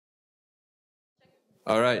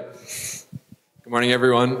All right. Good morning,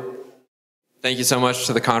 everyone. Thank you so much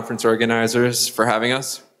to the conference organizers for having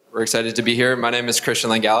us. We're excited to be here. My name is Christian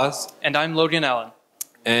Langalis. And I'm Logan Allen.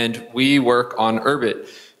 And we work on Urbit,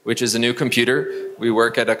 which is a new computer. We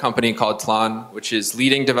work at a company called Tlon, which is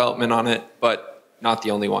leading development on it, but not the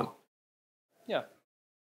only one. Yeah.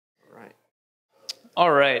 Right.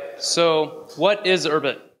 All right. So what is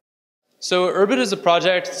Urbit? So Urbit is a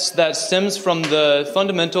project that stems from the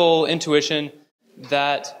fundamental intuition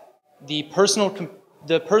that the personal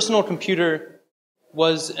computer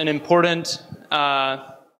was an important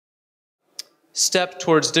step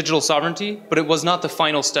towards digital sovereignty, but it was not the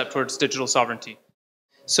final step towards digital sovereignty.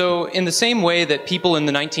 So in the same way that people in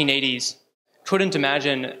the 1980s couldn't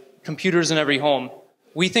imagine computers in every home,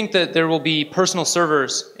 we think that there will be personal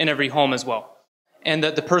servers in every home as well, and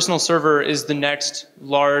that the personal server is the next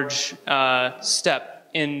large step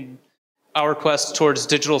in our quest towards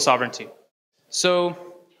digital sovereignty. So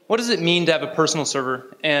what does it mean to have a personal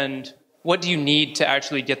server, and what do you need to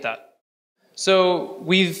actually get that? So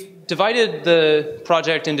we've divided the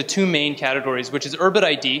project into two main categories, which is Urbit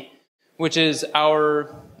ID, which is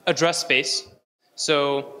our address space,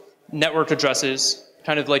 so network addresses,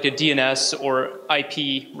 kind of like a DNS or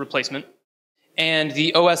IP replacement, and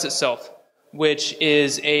the OS itself, which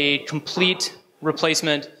is a complete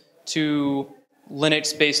replacement to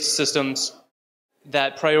Linux-based systems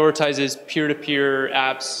that prioritizes peer-to-peer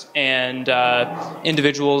apps and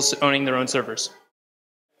individuals owning their own servers.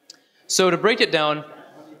 So to break it down,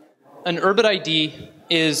 an Urbit ID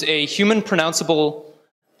is a human pronounceable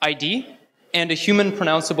ID and a human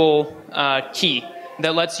pronounceable key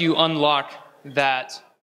that lets you unlock that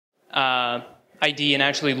ID and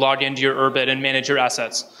actually log into your Urbit and manage your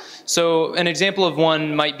assets. So an example of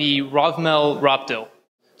one might be Rovmel Ropdil.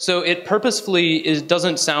 So it purposefully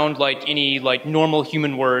doesn't sound like any normal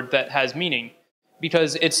human word that has meaning,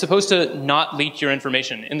 because it's supposed to not leak your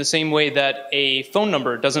information in the same way that a phone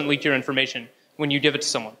number doesn't leak your information when you give it to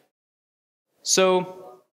someone.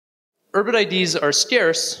 So Urbit IDs are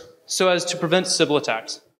scarce so as to prevent Sybil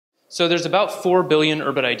attacks. So there's about 4 billion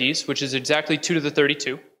Urbit IDs, which is exactly 2 to the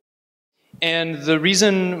 32. And the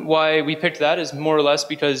reason why we picked that is more or less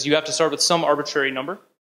because you have to start with some arbitrary number,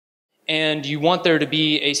 and you want there to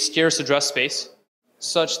be a scarce address space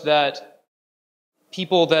such that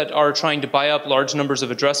people that are trying to buy up large numbers of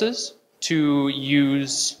addresses to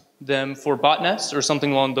use them for botnets or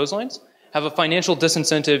something along those lines have a financial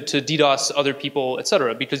disincentive to DDoS other people,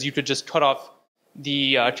 etc., because you could just cut off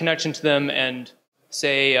the connection to them and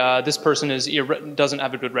say this person doesn't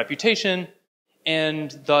have a good reputation,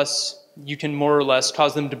 and thus you can more or less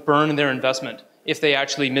cause them to burn their investment if they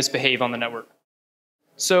actually misbehave on the network.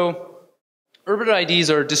 So Urbit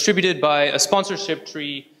IDs are distributed by a sponsorship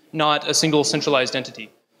tree, not a single centralized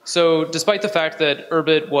entity. So despite the fact that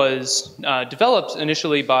Urbit was developed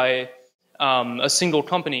initially by a single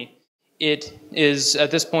company, it is,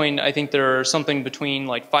 at this point, I think there are something between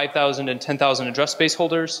 5,000 and 10,000 address space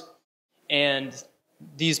holders. And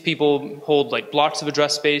these people hold blocks of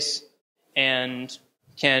address space and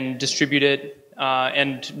can distribute it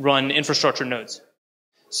and run infrastructure nodes.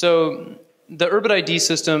 So the Urbit ID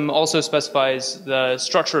system also specifies the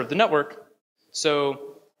structure of the network.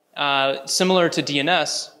 So similar to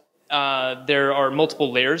DNS, there are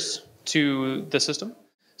multiple layers to the system.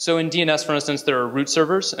 So in DNS, for instance, there are root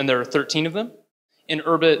servers, and there are 13 of them. In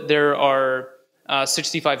Urbit, there are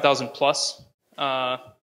 65,000 plus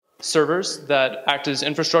servers that act as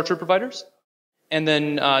infrastructure providers, and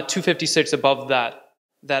then 256 above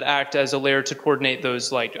that act as a layer to coordinate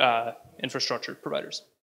those infrastructure providers.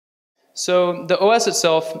 So the OS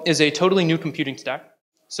itself is a totally new computing stack.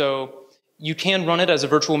 So you can run it as a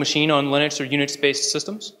virtual machine on Linux or Unix-based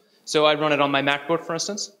systems. So I run it on my MacBook, for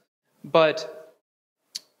instance. But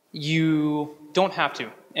you don't have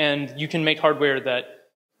to. And you can make hardware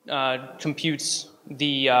that computes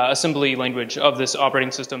the assembly language of this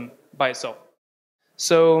operating system by itself.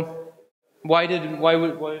 So why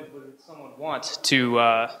would someone want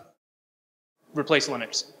to replace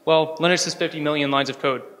Linux? Well, Linux is 50 million lines of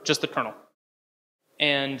code, just the kernel.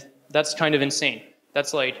 And that's kind of insane.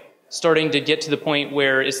 That's starting to get to the point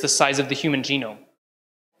where it's the size of the human genome.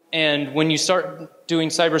 And when you start doing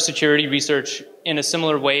cybersecurity research in a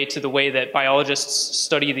similar way to the way that biologists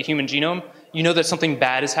study the human genome, you know that something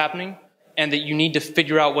bad is happening and that you need to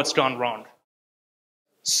figure out what's gone wrong.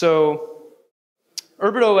 So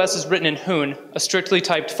Urbit OS is written in Hoon, a strictly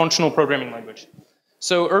typed functional programming language.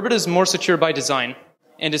 So Urbit is more secure by design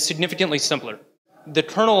and is significantly simpler. The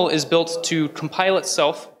kernel is built to compile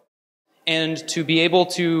itself and to be able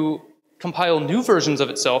to compile new versions of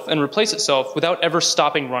itself and replace itself without ever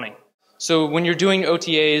stopping running. So when you're doing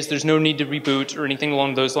OTAs, there's no need to reboot or anything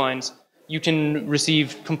along those lines. You can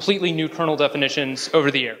receive completely new kernel definitions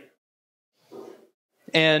over the air.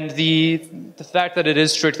 And the fact that it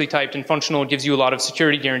is strictly typed and functional gives you a lot of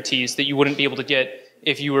security guarantees that you wouldn't be able to get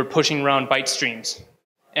if you were pushing around byte streams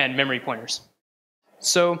and memory pointers.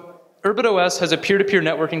 So Urbit OS has a peer-to-peer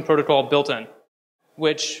networking protocol built in,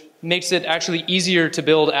 which makes it actually easier to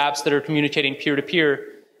build apps that are communicating peer-to-peer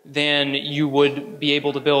than you would be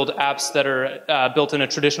able to build apps that are built in a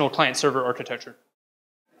traditional client-server architecture.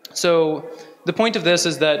 So the point of this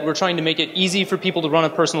is that we're trying to make it easy for people to run a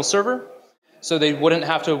personal server, so they wouldn't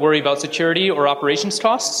have to worry about security or operations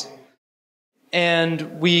costs.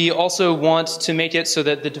 And we also want to make it so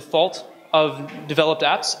that the default of developed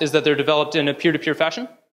apps is that they're developed in a peer-to-peer fashion.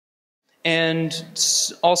 And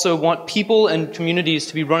also want people and communities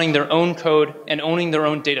to be running their own code and owning their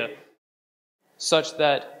own data, such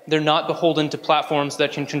that they're not beholden to platforms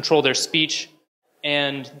that can control their speech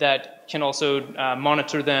and that can also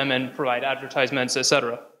monitor them and provide advertisements,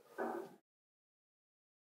 etc.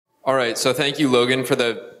 All right, so thank you, Logan, for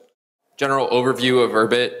the general overview of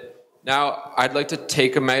Urbit. Now, I'd like to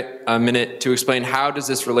take a minute to explain how does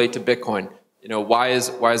this relate to Bitcoin? You know, why is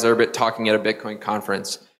Urbit talking at a Bitcoin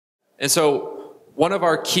conference? And so one of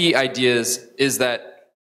our key ideas is that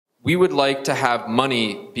we would like to have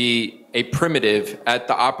money be a primitive at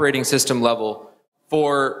the operating system level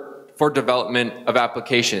for development of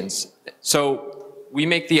applications. So we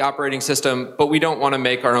make the operating system, but we don't want to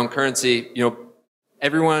make our own currency. You know,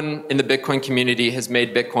 everyone in the Bitcoin community has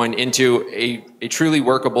made Bitcoin into a truly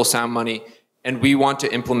workable sound money, and we want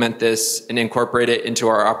to implement this and incorporate it into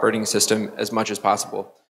our operating system as much as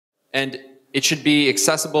possible. And it should be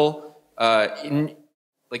accessible.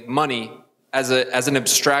 Like money as an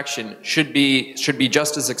abstraction should be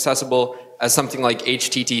just as accessible as something like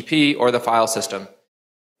HTTP or the file system.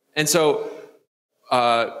 And so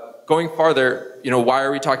going farther, you know, why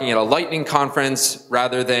are we talking at a Lightning conference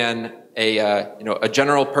rather than a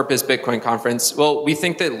general purpose Bitcoin conference? Well, we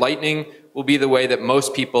think that Lightning will be the way that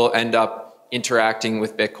most people end up interacting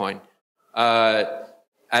with Bitcoin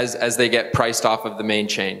as they get priced off of the main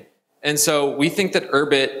chain. And so we think that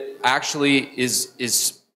Urbit actually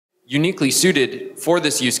is uniquely suited for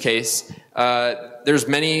this use case. There's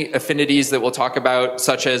many affinities that we'll talk about,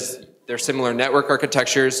 such as their similar network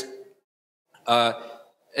architectures.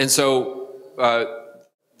 And so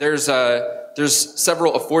there's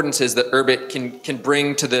several affordances that Urbit can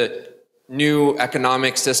bring to the new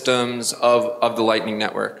economic systems of the Lightning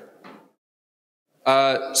Network.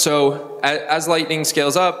 So as Lightning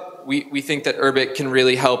scales up, we think that Urbit can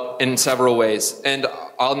really help in several ways. And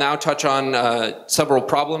I'll now touch on several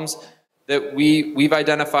problems that we've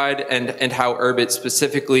identified and how Urbit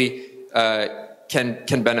specifically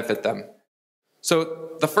can benefit them.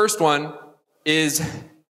 So the first one is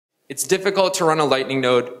it's difficult to run a Lightning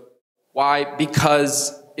node. Why?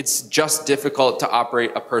 Because it's just difficult to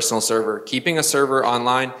operate a personal server. Keeping a server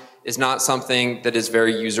online is not something that is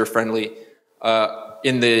very user-friendly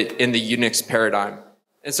in the Unix paradigm.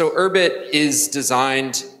 And so Urbit is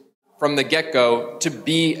designed from the get-go to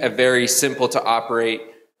be a very simple to operate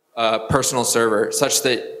personal server, such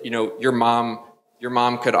that, you know, your mom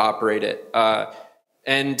could operate it.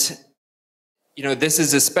 And you know, this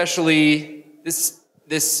is especially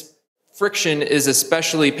this friction is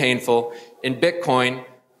especially painful in Bitcoin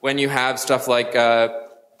when you have stuff like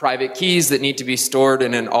private keys that need to be stored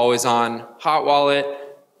in an always-on hot wallet.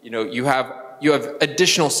 You know, you have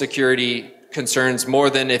additional security concerns more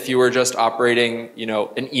than if you were just operating, you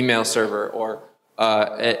know, an email server or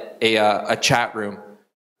a chat room.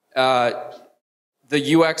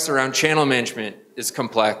 The UX around channel management is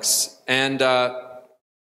complex, and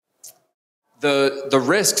the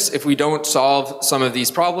risks, if we don't solve some of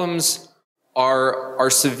these problems, are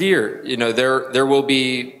severe. You know, there will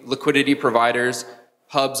be liquidity providers,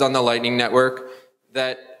 hubs on the Lightning Network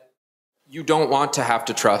that you don't want to have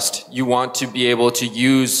to trust. You want to be able to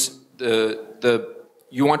use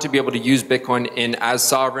you want to be able to use Bitcoin in as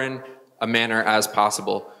sovereign a manner as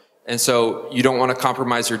possible. And so you don't want to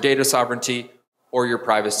compromise your data sovereignty or your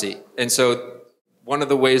privacy. And so one of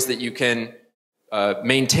the ways that you can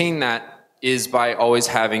maintain that is by always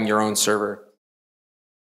having your own server.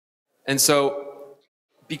 And so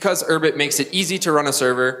because Urbit makes it easy to run a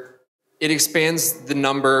server, it expands the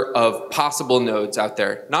number of possible nodes out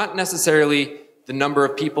there. Not necessarily the number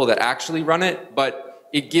of people that actually run it, but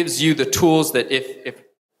it gives you the tools that if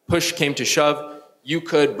push came to shove, you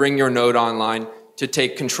could bring your node online to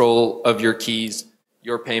take control of your keys,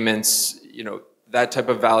 your payments, you know, that type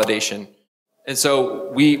of validation. And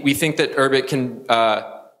so we think that Urbit can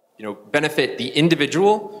you know, benefit the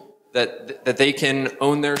individual that they can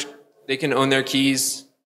own their keys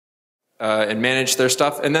and manage their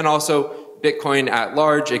stuff. And then also Bitcoin at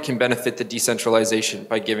large, it can benefit the decentralization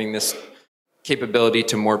by giving this capability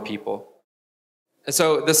to more people. And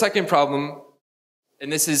so the second problem,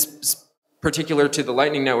 and this is particular to the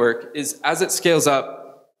Lightning Network, is as it scales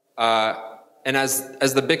up and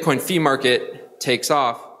as the Bitcoin fee market takes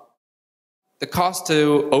off, the cost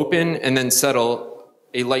to open and then settle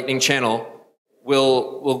a Lightning channel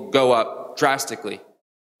will go up drastically.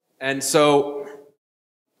 And so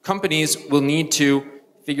companies will need to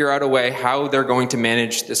figure out a way how they're going to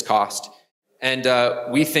manage this cost. And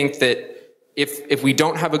we think that if we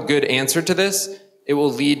don't have a good answer to this, it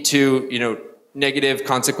will lead to negative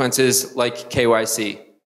consequences like KYC.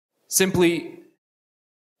 Simply,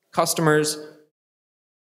 customers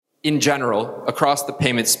in general across the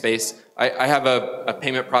payment space, I have a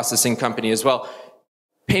payment processing company as well.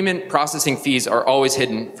 Payment processing fees are always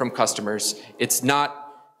hidden from customers. It's not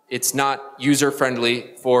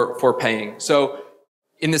user-friendly for paying. So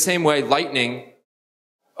in the same way, Lightning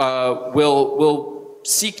will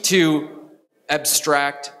seek to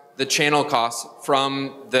abstract the channel costs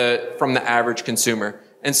from the average consumer.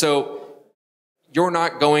 And so you're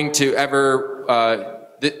not going to ever,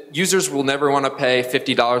 the users will never want to pay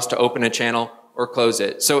 $50 to open a channel or close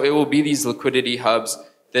it. So it will be these liquidity hubs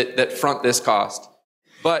that front this cost.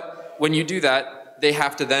 But when you do that, they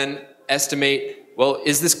have to then estimate, well,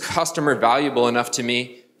 is this customer valuable enough to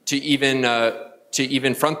me to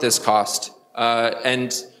even front this cost?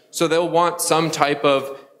 And so they'll want some type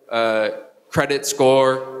of credit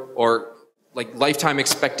score or like lifetime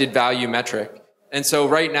expected value metric. And so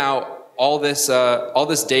right now, all this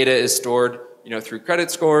data is stored, through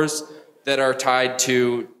credit scores that are tied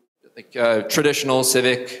to like traditional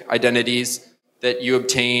civic identities that you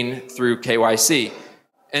obtain through KYC.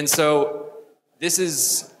 And so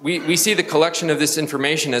we see the collection of this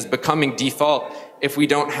information as becoming default if we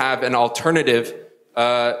don't have an alternative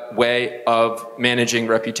way of managing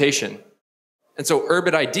reputation. And so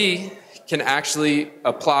Urbit ID can actually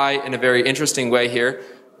apply in a very interesting way here,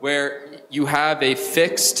 where you have a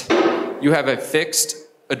fixed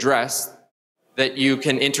address that you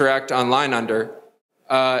can interact online under,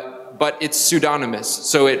 but it's pseudonymous,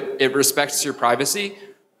 so it respects your privacy,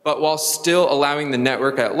 but while still allowing the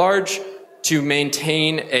network at large to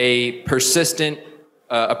maintain a persistent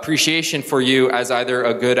appreciation for you as either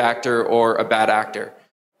a good actor or a bad actor.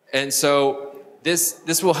 And so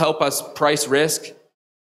this will help us price risk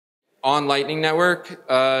on Lightning Network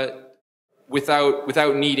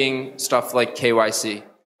without needing stuff like KYC.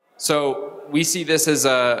 So we see this as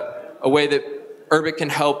a way that Urbit can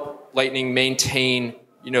help Lightning maintain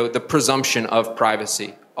the presumption of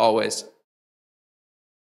privacy always.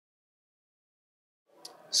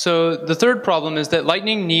 So the third problem is that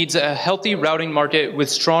Lightning needs a healthy routing market with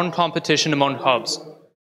strong competition among hubs.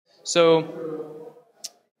 So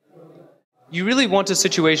you really want a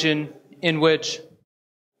situation in which,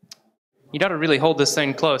 you gotta really hold this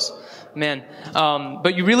thing close, man.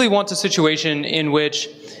 But you really want a situation in which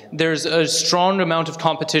there's a strong amount of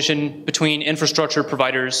competition between infrastructure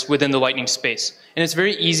providers within the Lightning space. And it's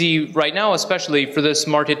very easy right now, especially for this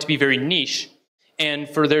market to be very niche and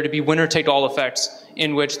for there to be winner-take-all effects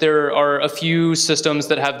in which there are a few systems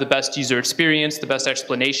that have the best user experience, the best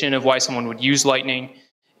explanation of why someone would use Lightning,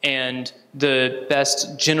 and the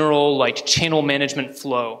best general channel management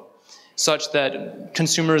flow, such that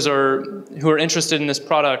consumers who are interested in this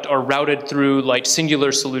product are routed through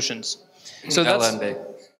singular solutions. So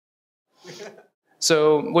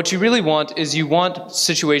so what you really want is you want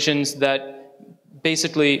situations that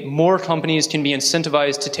basically more companies can be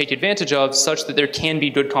incentivized to take advantage of such that there can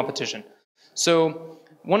be good competition. So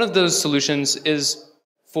one of those solutions is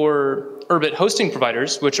for Urbit hosting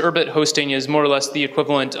providers, which Urbit hosting is more or less the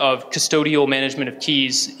equivalent of custodial management of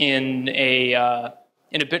keys in a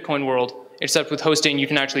Bitcoin world, except with hosting you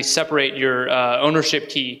can actually separate your ownership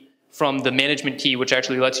key from the management key, which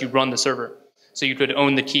actually lets you run the server. So you could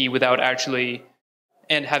own the key without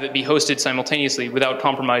and have it be hosted simultaneously without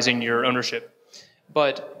compromising your ownership.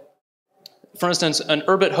 But for instance, an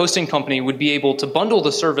Urbit hosting company would be able to bundle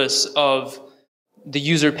the service of the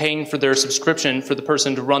user paying for their subscription for the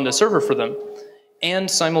person to run the server for them and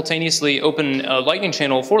simultaneously open a Lightning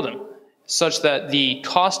channel for them, such that the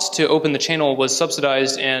cost to open the channel was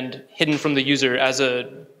subsidized and hidden from the user as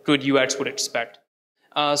a good UX would expect.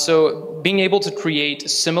 So being able to create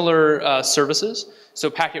similar services, so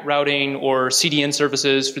packet routing or CDN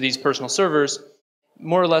services for these personal servers,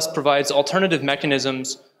 more or less provides alternative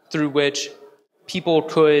mechanisms through which people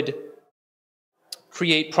could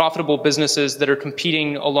create profitable businesses that are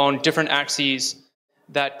competing along different axes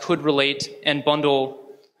that could relate and bundle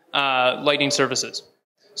Lightning services.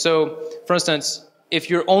 So, for instance, if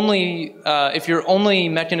your only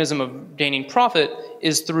mechanism of gaining profit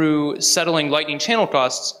is through settling Lightning channel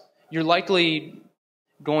costs, you're likely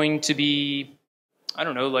going to be, I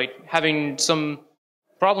don't know, like having some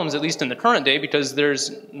problems, at least in the current day, because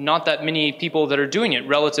there's not that many people that are doing it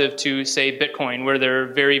relative to, say, Bitcoin, where there are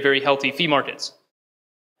very, very healthy fee markets.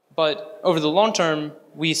 But over the long term,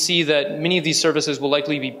 we see that many of these services will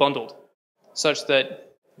likely be bundled, such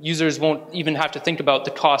that users won't even have to think about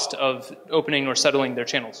the cost of opening or settling their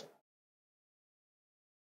channels.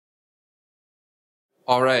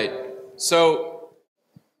 All right. So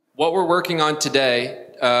what we're working on today,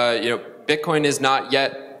 Bitcoin is not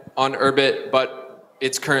yet on Urbit, but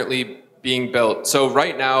it's currently being built. So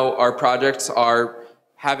right now, our projects are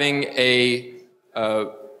having a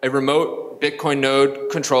remote Bitcoin node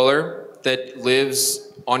controller that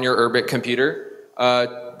lives on your Urbit computer,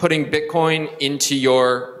 putting Bitcoin into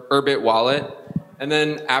your Urbit wallet, and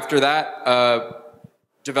then after that,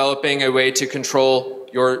 developing a way to control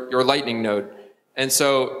your Lightning node. And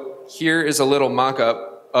so here is a little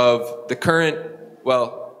mock-up of the current,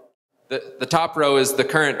 well, the top row is the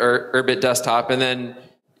current Urbit desktop, and then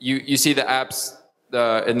you see the apps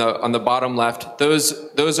on the bottom left.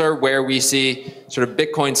 Those are where we see sort of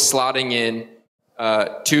Bitcoin slotting in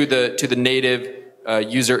to the native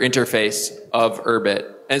user interface of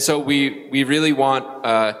Urbit. And so we really want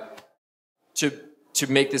to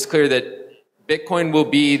make this clear that Bitcoin will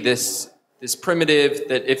be this primitive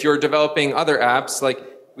that if you're developing other apps, like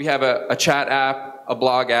we have a chat app, a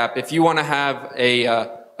blog app, if you want to have a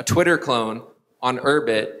Twitter clone on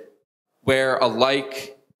Urbit where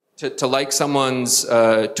to like someone's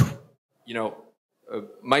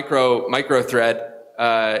micro thread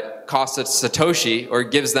costs a Satoshi or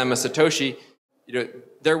gives them a Satoshi,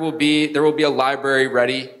 there will be a library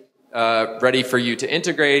ready for you to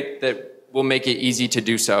integrate that will make it easy to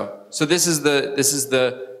do so. So this is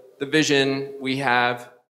the vision we have,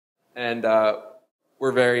 and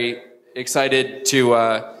we're very excited to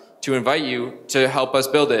invite you to help us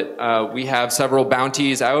build it. We have several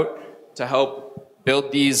bounties out to help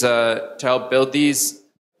build these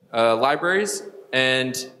libraries,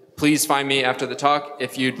 and please find me after the talk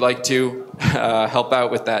if you'd like to help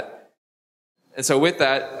out with that. And so with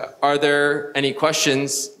that, are there any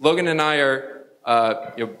questions? Logan and I are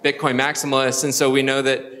Bitcoin maximalists, and so we know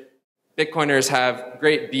that Bitcoiners have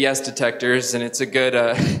great BS detectors, and it's a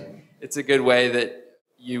good way that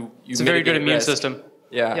you it's a very good immune risk. System.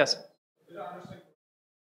 Yeah. Yes.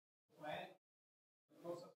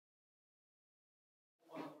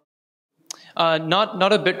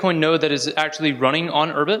 Not a Bitcoin node that is actually running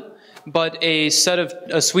on Urbit, but a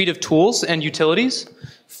suite of tools and utilities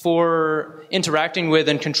for interacting with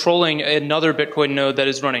and controlling another Bitcoin node that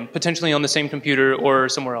is running, potentially on the same computer or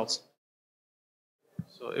somewhere else.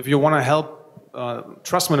 So if you want to help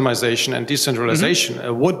trust minimization and decentralization,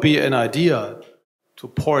 it would be an idea to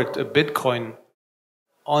port a Bitcoin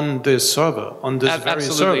on this server, on this very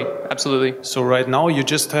server. Absolutely. So right now you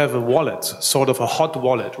just have a wallet, sort of a hot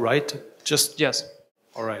wallet, right? Yes.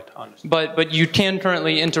 All right, understood. But you can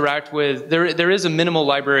currently interact with, there is a minimal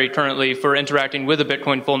library currently for interacting with a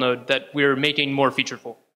Bitcoin full node that we're making more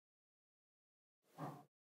featureful.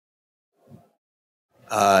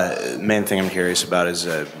 Main thing I'm curious about is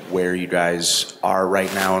where you guys are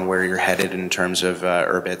right now and where you're headed in terms of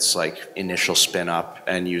Urbit's like initial spin up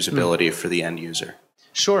and usability for the end user.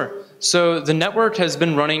 Sure. So the network has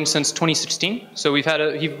been running since 2016. So we've had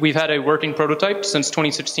a working prototype since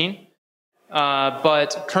 2016.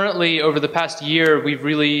 But currently, over the past year, we've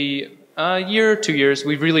really, 2 years,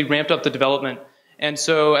 we've really ramped up the development. And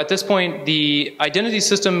so at this point, the identity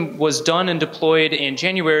system was done and deployed in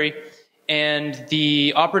January, and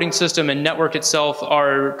the operating system and network itself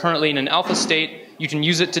are currently in an alpha state. You can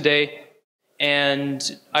use it today.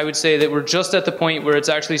 And I would say that we're just at the point where it's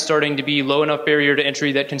actually starting to be low enough barrier to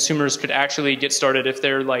entry that consumers could actually get started if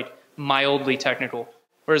they're like mildly technical.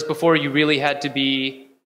 Whereas before, you really had to be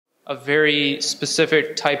a very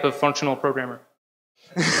specific type of functional programmer.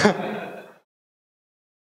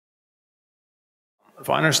 If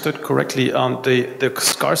I understood correctly, the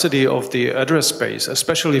scarcity of the address space,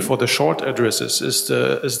 especially for the short addresses, is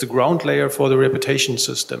the ground layer for the reputation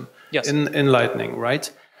system. Yes. in Lightning,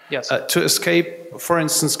 right? Yes. To escape, for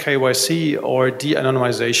instance, KYC or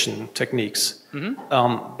de-anonymization techniques.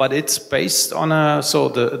 But it's based on so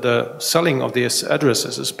the selling of these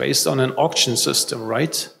addresses is based on an auction system,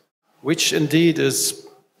 right? Which indeed is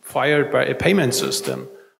fired by a payment system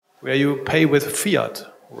where you pay with fiat,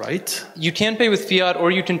 right? You can pay with fiat or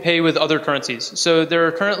you can pay with other currencies. So there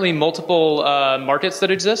are currently multiple markets that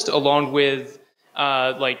exist along with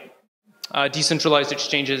decentralized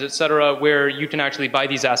exchanges, et cetera, where you can actually buy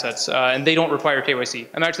these assets and they don't require KYC.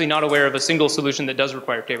 I'm actually not aware of a single solution that does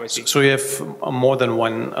require KYC. So you have more than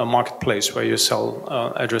one marketplace where you sell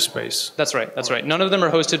address space? That's right, that's right. None of them are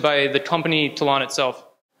hosted by the company Talon itself,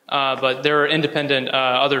 but there are independent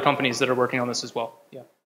other companies that are working on this as well. Yeah.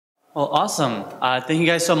 Well, awesome. Thank you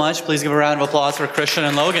guys so much. Please give a round of applause for Christian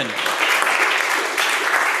and Logan.